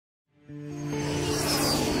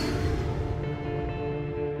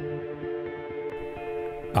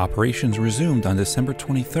Operations resumed on December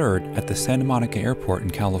 23rd at the Santa Monica Airport in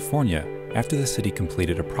California after the city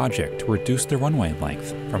completed a project to reduce the runway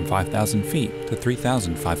length from 5,000 feet to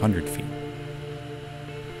 3,500 feet.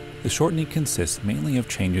 The shortening consists mainly of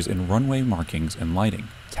changes in runway markings and lighting,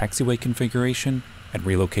 taxiway configuration, and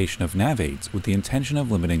relocation of navaids with the intention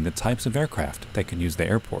of limiting the types of aircraft that can use the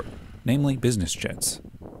airport, namely business jets.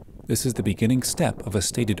 This is the beginning step of a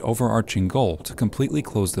stated overarching goal to completely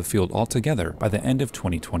close the field altogether by the end of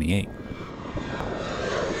 2028.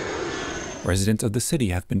 Residents of the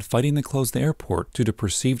city have been fighting to close the airport due to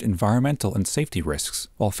perceived environmental and safety risks,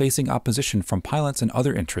 while facing opposition from pilots and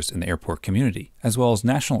other interests in the airport community, as well as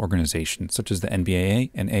national organizations such as the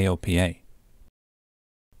NBAA and AOPA.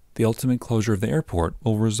 The ultimate closure of the airport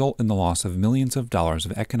will result in the loss of millions of dollars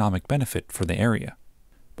of economic benefit for the area.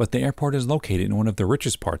 But the airport is located in one of the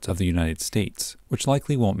richest parts of the United States, which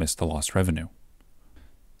likely won't miss the lost revenue.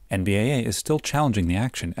 NBAA is still challenging the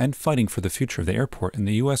action and fighting for the future of the airport in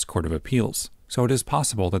the U.S. Court of Appeals, so it is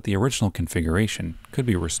possible that the original configuration could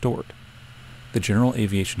be restored. The general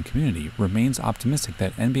aviation community remains optimistic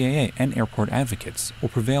that NBAA and airport advocates will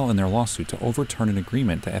prevail in their lawsuit to overturn an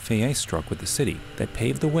agreement the FAA struck with the city that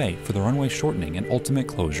paved the way for the runway shortening and ultimate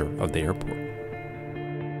closure of the airport.